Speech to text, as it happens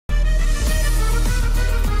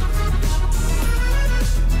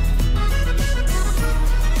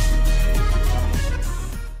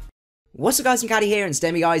What's up guys, macadii here, and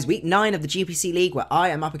today guys, week 9 of the GPC League, where I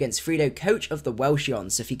am up against Freedo, coach of the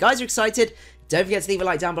Welsheons. So if you guys are excited, don't forget to leave a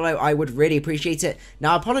like down below, I would really appreciate it.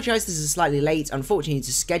 Now I apologise, this is slightly late, unfortunately due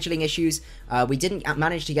to scheduling issues. We didn't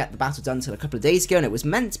manage to get the battle done until a couple of days ago, and it was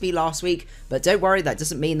meant to be last week, but don't worry, that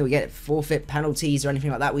doesn't mean that we get forfeit penalties or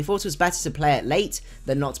anything like that. We thought it was better to play it late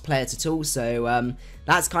than not to play it at all, so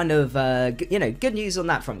that's kind of, good news on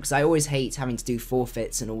that front, because I always hate having to do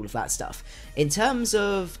forfeits and all of that stuff. In terms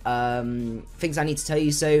of things I need to tell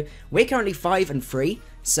you, so we're currently 5-3,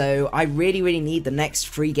 so I really need the next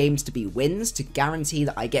 3 games to be wins to guarantee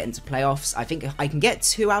that I get into playoffs. I think I can get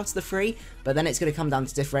 2 out of the 3, but then it's going to come down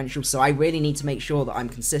to differential, so I really need to make sure that I'm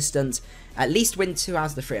consistent, at least win 2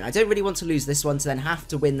 out of the 3, and I don't really want to lose this one to then have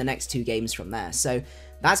to win the next 2 games from there. So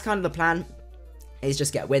that's kind of the plan, is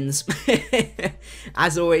just get wins,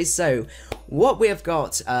 as always. So what we have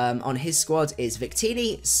got on his squad is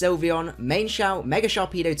Victini, Sylveon, Mienshao, Mega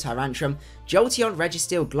Sharpedo, Tyrantrum, Jolteon,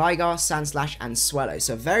 Registeel, Gligar, Sandslash, and Swellow.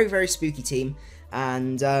 So a very spooky team.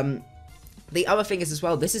 And the other thing is as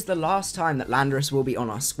well, this is the last time that Landorus will be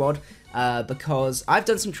on our squad, because I've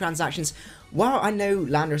done some transactions. While I know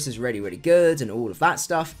Landorus is really good and all of that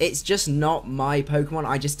stuff, it's just not my Pokemon.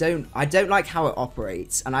 I don't like how it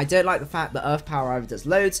operates, and I don't like the fact that Earth Power either does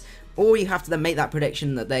loads, or you have to then make that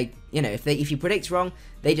prediction that they, if you predict wrong,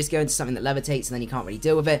 they just go into something that levitates and then you can't really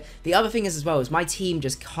deal with it. The other thing is as well, is my team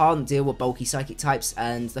just can't deal with bulky psychic types,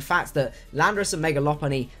 and the fact that Landorus and Mega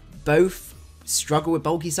Lopunny both struggle with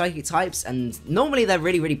bulky psychic types, and normally they're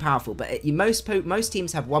really powerful, but most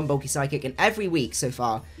teams have one bulky psychic, and every week so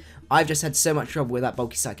far I've just had so much trouble with that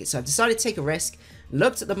bulky psychic. So I've decided to take a risk,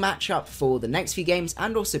 looked at the matchup for the next few games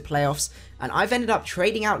and also playoffs, and I've ended up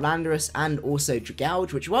trading out Landorus and also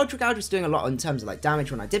Dragouge, which while Dragouge was doing a lot in terms of like damage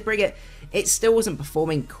when I did bring it, it still wasn't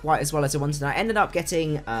performing quite as well as I wanted, and I ended up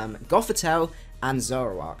getting Bouffalant and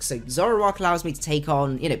Zoroark. So Zoroark allows me to take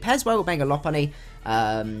on, pairs well with Mega Lopunny,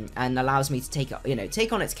 and allows me to take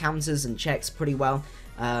on its counters and checks pretty well.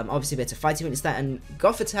 Obviously a bit of fighting weakness there, and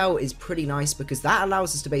Bouffalant is pretty nice because that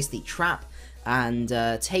allows us to basically trap and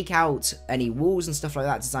take out any walls and stuff like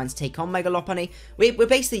that designed to take on Mega Lopunny. We're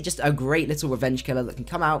basically just a great little revenge killer that can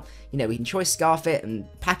come out, we can choice Scarf it and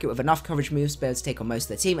pack it with enough coverage moves to be able to take on most of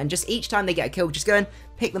their team, and just each time they get a kill, just go in,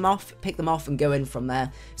 pick them off and go in from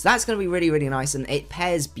there. So that's going to be really nice, and it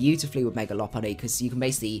pairs beautifully with Mega Lopunny because you can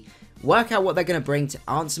basically work out what they're going to bring to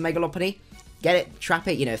answer Mega Lopunny. Get it, trap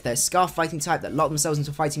it, if they're Scarf fighting type that lock themselves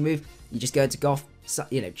into a fighting move, you just go into Golf,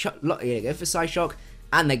 go for Side Shock,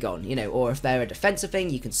 and they're gone, or if they're a defensive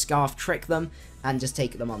thing, you can Scarf trick them and just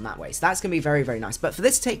take them on that way. So that's going to be very nice. But for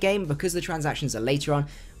this game, because the transactions are later on,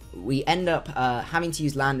 we end up having to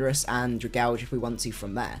use Landorus and Dragouge if we want to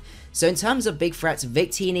from there. So in terms of big threats,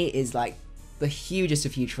 Victini is like the hugest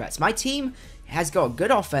of huge threats. My team has got a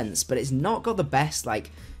good offense, but it's not got the best,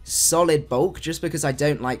 solid bulk, just because I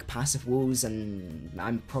don't like passive walls and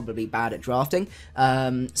I'm probably bad at drafting.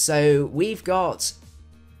 So we've got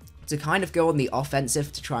to kind of go on the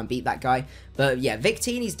offensive to try and beat that guy. But yeah,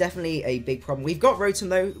 Victini's definitely a big problem. We've got Rotom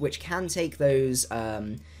though, which can take those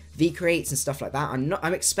V-creates and stuff like that.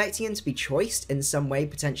 I'm expecting him to be choiced in some way,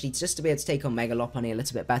 potentially, just to be able to take on Mega Lopunny a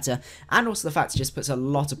little bit better, and also the fact it just puts a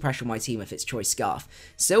lot of pressure on my team if it's choice Scarf.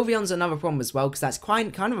 Sylveon's another problem as well, because that's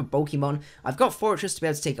kind of a bulky mon. I've got Fortress to be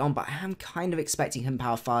able to take on, but I am kind of expecting him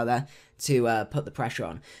Power Fire there to put the pressure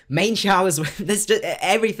on. Mienshao is, there's just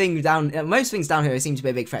everything down, most things down here seem to be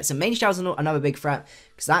a big threat. So Mienshao is another big threat,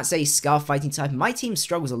 because that's a Scarf fighting type. My team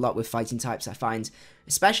struggles a lot with fighting types, I find,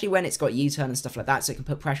 especially when it's got U-turn and stuff like that, so it can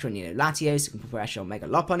put pressure on, Latios, it can put pressure on Mega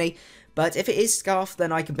Lopunny. But if it is Scarf,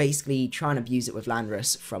 then I can basically try and abuse it with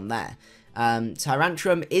Landorus from there.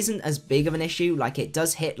 Tyrantrum isn't as big of an issue, it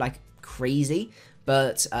does hit like crazy,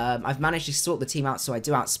 but I've managed to sort the team out so I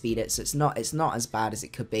do outspeed it, so it's not as bad as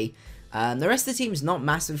it could be. The rest of the team is not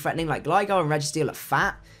massively threatening, Gligar and Registeel are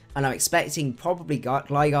fat, and I'm expecting probably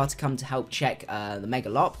Gligar to come to help check the Mega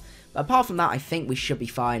Lop. But apart from that, I think we should be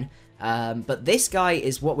fine. But this guy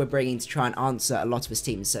is what we're bringing to try and answer a lot of his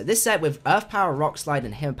teams. So this set with Earth Power, Rock Slide,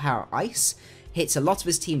 and Him Power Ice hits a lot of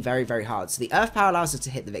his team very hard. So the Earth Power allows us to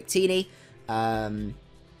hit the Victini,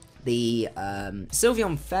 the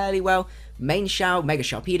Sylveon fairly well, Mienshao, Mega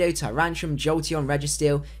Sharpedo, Tyrantrum, Jolteon,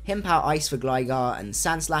 Registeel, Him Power Ice for Gligar, and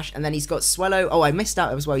Sandslash, and then he's got Swellow. Oh, I missed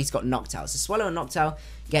out as well, he's got Noctowl. So Swellow and Noctowl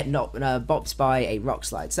get bopped by a Rock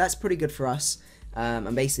Slide, so that's pretty good for us,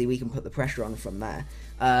 and basically we can put the pressure on from there.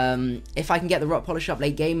 If I can get the Rock Polish up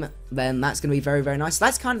late game, then that's going to be very nice. So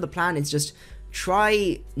that's kind of the plan, is just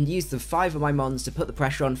try and use the 5 of my mons to put the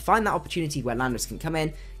pressure on, find that opportunity where Landorus can come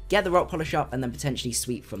in, get the Rock Polish up, and then potentially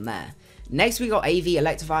sweep from there. Next we got AV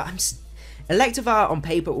Electivire. Electivire on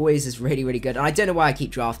paper always is really, really good, and I don't know why I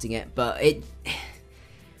keep drafting it, but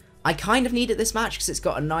I kind of need it this match because it's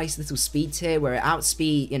got a nice little speed tier where it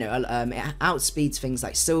outspeeds things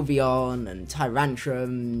like Sylveon and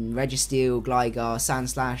Tyrantrum, Registeel, Gligar,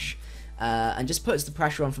 Sandslash, and just puts the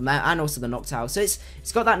pressure on from there, and also the Noctowl. So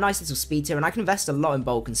it's got that nice little speed tier, and I can invest a lot in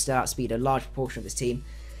bulk and still outspeed a large proportion of this team.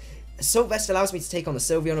 Assault Vest allows me to take on the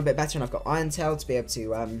Sylveon a bit better, and I've got Iron Tail to be able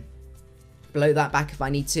to blow that back if I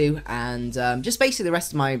need to, and just basically the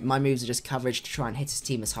rest of my moves are just coverage to try and hit his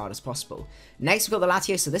team as hard as possible. Next we've got the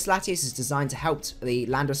Latios. So this Latios is designed to help the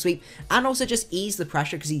Lando sweep and also just ease the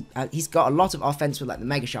pressure because he's got a lot of offense with like the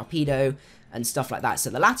Mega Sharpedo and stuff like that. So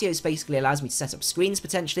the Latios basically allows me to set up screens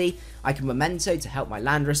potentially. I can Memento to help my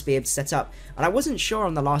Landorus be able to set up, and I wasn't sure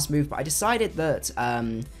on the last move, but I decided that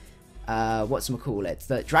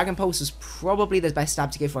that Dragon Pulse was probably the best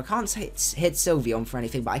stab to go for. I can't hit Sylveon for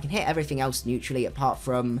anything, but I can hit everything else neutrally apart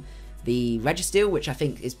from the Registeel, which I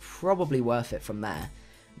think is probably worth it from there.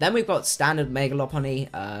 Then we've got standard Mega Lopunny,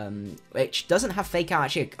 which doesn't have Fake Out.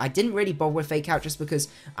 Actually, I didn't really bother with Fake Out just because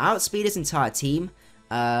I outspeed his entire team.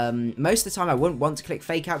 Most of the time I wouldn't want to click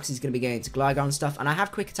Fake Out because he's going to be going to Gligar and stuff, and I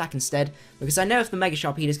have Quick Attack instead because I know if the Mega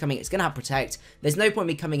Sharpedo is coming, it's going to have Protect. There's no point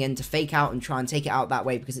me coming in to Fake Out and try and take it out that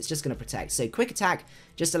way because it's just going to Protect. So Quick Attack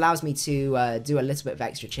just allows me to do a little bit of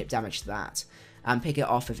extra chip damage to that and pick it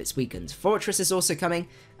off if it's weakened. Fortress is also coming.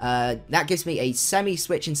 That gives me a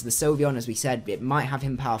semi-switch into the Sylveon. As we said, it might have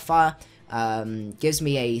him Power Fire. Gives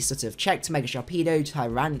me a sort of check to Mega Sharpedo,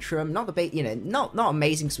 Tyrantrum. Not the not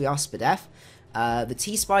amazing because we are Spadef. The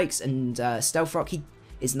T-Spikes and Stealth Rock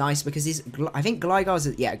is nice because I think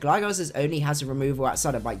Gligar's only has a removal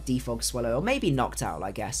outside of like Defog, Swellow, or maybe Noctowl,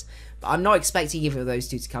 I guess. But I'm not expecting either of those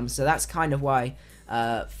two to come, so that's kind of why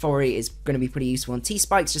Fori is going to be pretty useful. And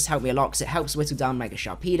T-Spikes just help me a lot because it helps whittle down Mega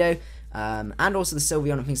Sharpedo, and also the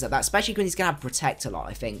Sylveon and things like that, especially when he's going to have Protect a lot,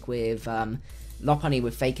 I think, with Lopunny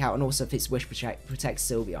with Fake Out, and also if it's Wish protects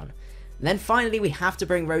Sylveon. And then finally we have to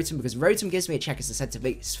bring Rotom because Rotom gives me a check, as I said,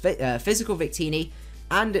 to Physical Victini,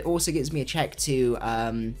 and it also gives me a check to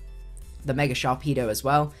the Mega Sharpedo as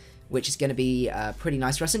well, which is going to be pretty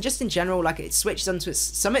nice for us. And just in general, like, it switches onto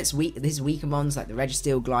some of his weaker mons like the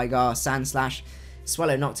Registeel, Gligar, Sandslash,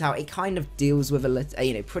 Swellow, Noctowl. It kind of deals with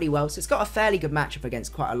pretty well, so it's got a fairly good matchup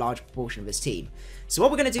against quite a large proportion of his team. So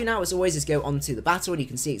what we're going to do now, as always, is go on to the battle, and you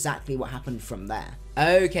can see exactly what happened from there.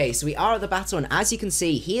 Okay, so we are at the battle, and as you can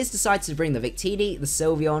see, he has decided to bring the Victini, the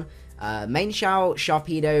Sylveon, Mienshao,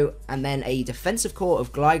 Sharpedo, and then a defensive core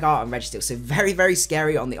of Gligar and Registeel. So very, very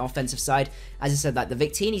scary on the offensive side. As I said, that the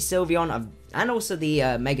Victini, Sylveon, and also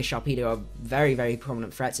the Mega Sharpedo are very, very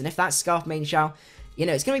prominent threats. And if that's Scarf Mienshao,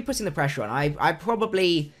 it's going to be putting the pressure on. I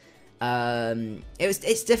probably...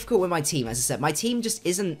 it's difficult with my team, as I said. My team just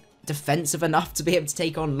isn't defensive enough to be able to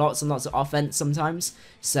take on lots and lots of offense sometimes.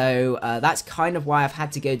 So that's kind of why I've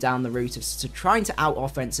had to go down the route of trying to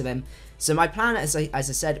out-offensive him. So my plan, as I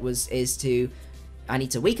said, I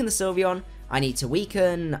need to weaken the Sylveon. I need to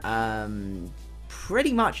weaken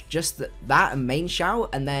pretty much just that and Mienshao,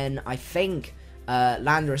 and then I think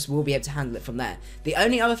Landorus will be able to handle it from there. The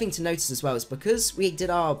only other thing to notice as well is because we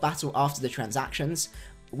did our battle after the transactions,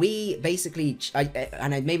 we basically,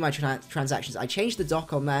 and I made my transactions, I changed the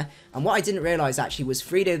dock on there, and what I didn't realise actually was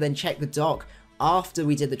Freedo then checked the dock after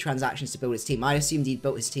we did the transactions to build his team. I assumed he'd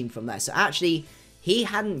built his team from there, so actually, he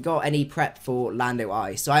hadn't got any prep for Lando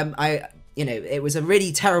I, so it was a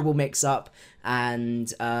really terrible mix-up,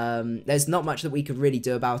 and there's not much that we could really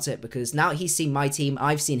do about it, because now he's seen my team,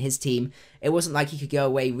 I've seen his team. It wasn't like he could go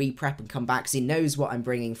away, re-prep, and come back, because he knows what I'm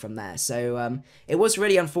bringing from there. So it was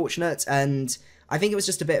really unfortunate, and I think it was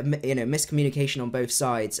just a bit of miscommunication on both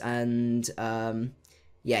sides, and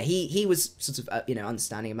yeah, he was sort of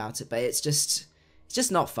understanding about it, but it's just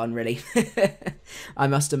not fun, really. I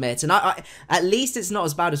must admit. And I at least it's not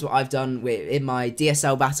as bad as what I've done in my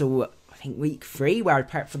DSL battle, I think week 3, where I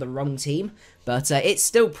prepped for the wrong team. But it's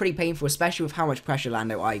still pretty painful, especially with how much pressure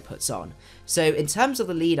Lando I puts on. So in terms of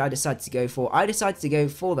the lead I decided to go for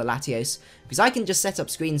the Latios, because I can just set up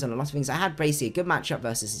screens on a lot of things. I had basically a good matchup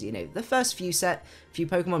versus, the first few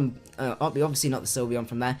Pokemon, obviously not the Sylveon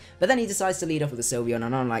from there, but then he decides to lead off with the Sylveon,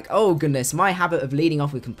 and I'm like, oh goodness, my habit of leading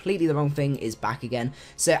off with completely the wrong thing is back again.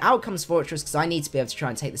 So out comes Fortress, because I need to be able to try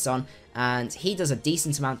and take this on, and he does a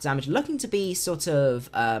decent amount of damage, looking to be sort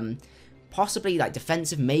of... possibly like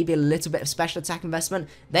defensive, maybe a little bit of special attack investment.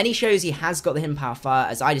 Then he shows he has got the hidden power fire,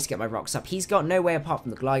 as I just get my rocks up. He's got no way apart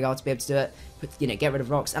from the Gligar to be able to do it, get rid of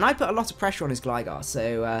rocks. And I put a lot of pressure on his Gligar,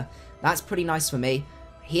 so that's pretty nice for me.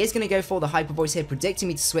 he is going to go for the Hyper Voice here, predicting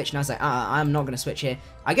me to switch, and I was like, I'm not going to switch here.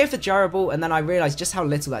 I go for Gyro Ball, and then I realized just how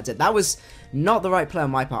little that did. That was not the right play on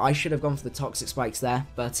my part. I should have gone for the Toxic Spikes there,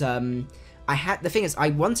 but the thing is, I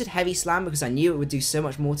wanted Heavy Slam because I knew it would do so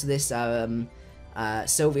much more to this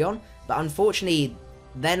Sylveon, but unfortunately,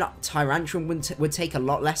 then Tyrantrum would take a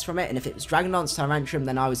lot less from it, and if it was Dragon Dance Tyrantrum,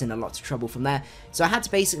 then I was in a lot of trouble from there. So I had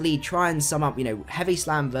to basically try and sum up, you know, Heavy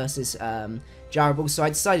Slam versus Gyro Ball. So I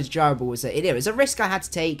decided Gyro Ball was it was a risk I had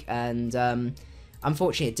to take, and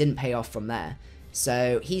unfortunately it didn't pay off from there.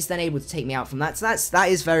 So he's then able to take me out from that. So that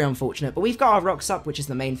is very unfortunate. But we've got our rocks up, which is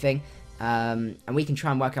the main thing. And we can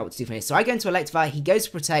try and work out what to do from here. So I go into Electivire, he goes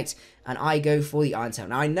to Protect, and I go for the Iron Tail.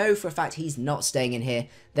 Now I know for a fact he's not staying in here.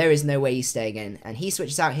 There is no way he's staying in. And he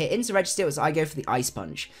switches out here into Registeel, so I go for the Ice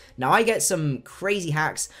Punch. Now I get some crazy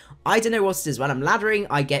hacks. I don't know what it is. When I'm laddering,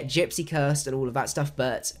 I get Gypsy Cursed and all of that stuff.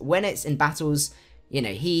 But when it's in battles, you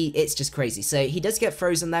know, it's just crazy. So he does get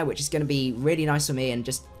frozen there, which is going to be really nice for me and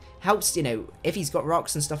just helps, you know, if he's got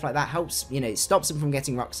rocks and stuff like that, helps, you know, stops him from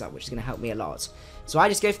getting rocks up, which is going to help me a lot. So I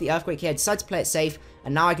just go for the Earthquake here, decide to play it safe,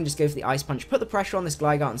 and now I can just go for the Ice Punch, put the pressure on this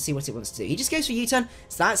Gligar and see what it wants to do. He just goes for U-turn,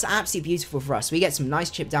 so that's absolutely beautiful for us. We get some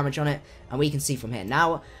nice chip damage on it, and we can see from here.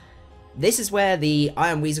 Now, this is where the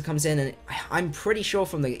Iron Weasel comes in, and I'm pretty sure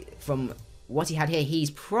from what he had here,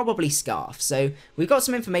 he's probably Scarf. So we've got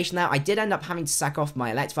some information there. I did end up having to sack off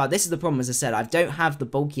my Electivire. This is the problem, as I said, I don't have the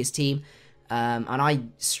bulkiest team. And I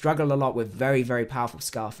struggle a lot with very, very powerful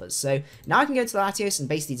Scarfers. So now I can go to the Latios and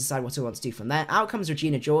basically decide what I want to do from there. Out comes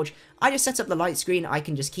Regina George. I just set up the light screen. I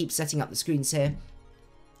can just keep setting up the screens here.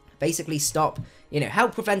 Basically stop, you know,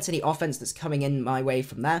 help prevent any offense that's coming in my way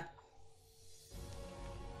from there.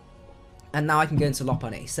 And now I can go into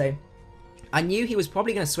Lopunny. So I knew he was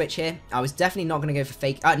probably going to switch here. I was definitely not going to go for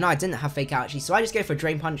Fake. No, I didn't have Fake Out actually. So I just go for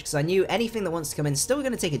Drain Punch because I knew anything that wants to come in is still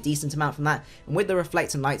going to take a decent amount from that. And with the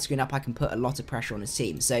Reflect and Light Screen up, I can put a lot of pressure on his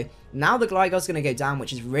team. So now the Gligar's going to go down,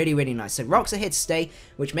 which is really, really nice. So Rocks are here to stay,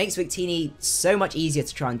 which makes Victini so much easier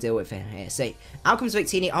to try and deal with here. So out comes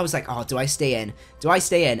Victini. I was like, oh, do I stay in? Do I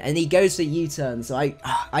stay in? And he goes for U-turn. So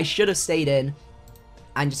I should have stayed in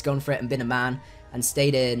and just gone for it and been a man and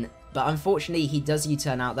stayed in. But unfortunately, he does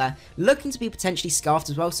U-turn out there, looking to be potentially Scarfed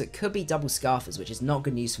as well, so it could be double Scarfers, which is not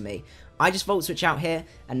good news for me. I just Volt Switch out here,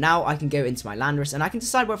 and now I can go into my Landorus, and I can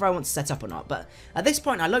decide whether I want to set up or not. But at this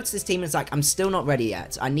point, I looked at this team, and it's like, I'm still not ready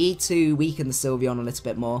yet. I need to weaken the Sylveon a little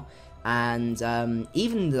bit more, and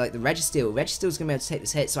even like the Registeel's going to be able to take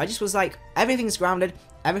this hit. So I just was like, everything's grounded,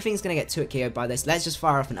 everything's going to get 2-hit KO'd by this. Let's just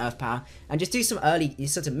fire off an Earth Power, and just do some early,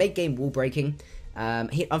 sort of mid-game wall breaking.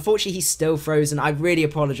 Unfortunately, he's still frozen. I really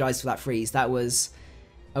apologize for that freeze. That was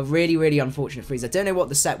a really, really unfortunate freeze. I don't know what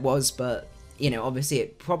the set was, but, you know, obviously,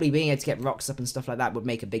 probably being able to get rocks up and stuff like that would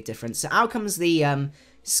make a big difference. So out comes the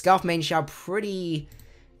Scarf Mienshao. Pretty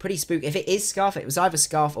spook. If it is Scarf, it was either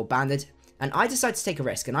Scarf or Banded. And I decide to take a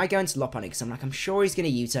risk, and I go into Lopunny, because I'm like, I'm sure he's going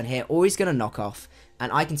to U-turn here, or he's going to knock off,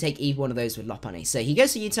 and I can take either one of those with Lopunny. So he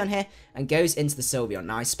goes to U-turn here, and goes into the Sylveon.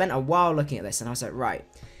 Now, I spent a while looking at this, and I was like, right,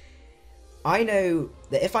 I know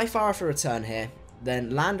that if I fire off a return here, then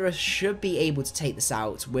Landorus should be able to take this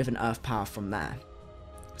out with an Earth Power from there.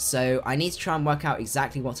 So I need to try and work out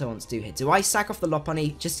exactly what I want to do here. Do I sack off the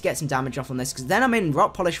Lopunny just to get some damage off on this? Because then I'm in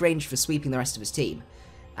Rock Polish range for sweeping the rest of his team.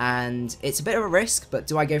 And it's a bit of a risk, but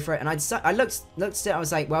do I go for it? And I looked at it, I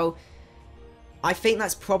was like, well, I think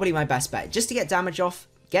that's probably my best bet. Just to get damage off,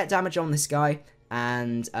 get damage on this guy,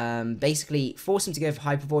 and basically force him to go for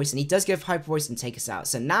Hyper Voice, and he does go for Hyper Voice and take us out.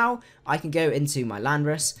 So now I can go into my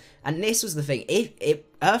Landorus, and this was the thing. If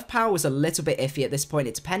Earth Power was a little bit iffy at this point,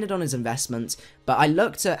 it depended on his investment, but I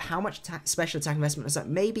looked at how much special attack investment. I was like,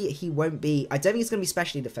 maybe he won't be, I don't think he's going to be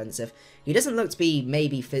specially defensive. He doesn't look to be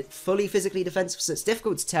maybe fully physically defensive, so it's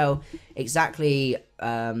difficult to tell exactly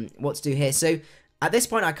what to do here. So at this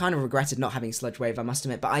point, I kind of regretted not having Sludge Wave, I must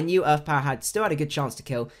admit, but I knew Earth Power still had a good chance to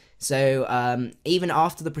kill. So even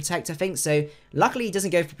after the Protect, I think. So luckily, he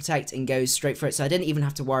doesn't go for Protect and goes straight for it. So I didn't even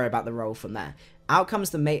have to worry about the roll from there. Out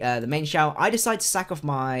comes the Mienshao. I decide to sack off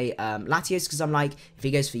my Latios because I'm like, if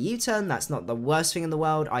he goes for U-turn, that's not the worst thing in the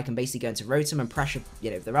world. I can basically go into Rotom and pressure,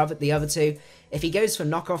 you know, the other two. If he goes for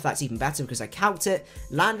knockoff, that's even better because I calced it.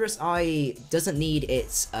 Landorus doesn't need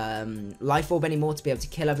its Life Orb anymore to be able to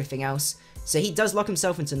kill everything else. So he does lock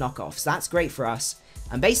himself into knockoff. So that's great for us.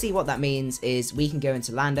 And basically what that means is we can go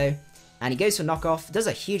into Lando, and he goes for knockoff, does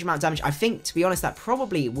a huge amount of damage. I think, to be honest, that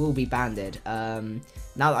probably will be banded,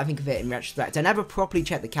 now that I think of it in retrospect. I never properly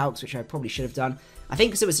checked the calcs, which I probably should have done. I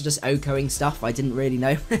think because it was just OHKOing stuff, I didn't really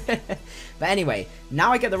know. But anyway,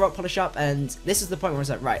 now I get the Rock Polish up, and this is the point where I was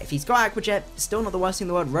like, right, if he's got Aqua Jet, still not the worst thing in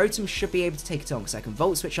the world. Rotom should be able to take it on, because I can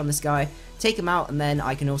Volt Switch on this guy, take him out, and then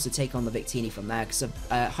I can also take on the Victini from there, because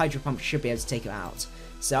Hydro Pump should be able to take him out.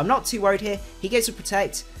 So I'm not too worried here. He gets a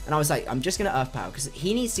Protect, and I was like, I'm just going to Earth Power, because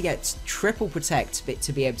he needs to get triple Protect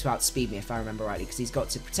to be able to outspeed me, if I remember rightly, because he's got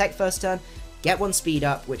to Protect first turn, get 1 speed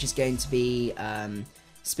up, which is going to be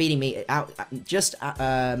speeding me out,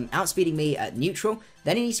 outspeeding me at neutral.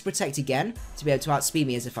 Then he needs to Protect again to be able to outspeed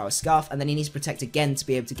me as if I was Scarf, and then he needs to Protect again to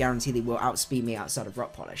be able to guarantee that he will outspeed me outside of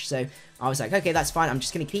Rock Polish. So I was like, okay, that's fine. I'm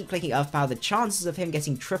just going to keep clicking Earth Power. The chances of him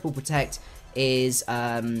getting triple Protect is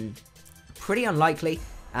pretty unlikely.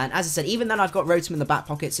 And as I said, even then I've got Rotom in the back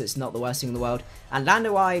pocket, so it's not the worst thing in the world. And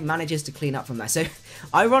Lando Eye manages to clean up from there. So,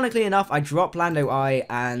 ironically enough, I drop Lando Eye,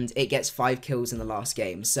 and it gets 5 kills in the last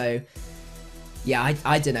game. So, yeah,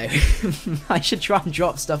 I don't know. I should try and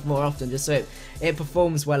drop stuff more often just so it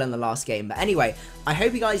performs well in the last game. But anyway, I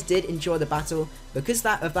hope you guys did enjoy the battle. Because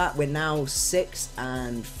of that, we're now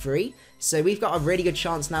 6-3. So we've got a really good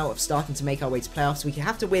chance now of starting to make our way to playoffs. We can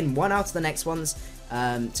have to win 1 out of the next ones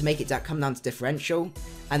to make it come down to differential.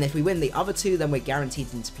 And if we win the other 2, then we're guaranteed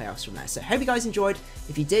into playoffs from there. So hope you guys enjoyed.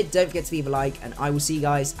 If you did, don't forget to leave a like, and I will see you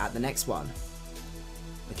guys at the next one.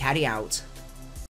 Macadii out.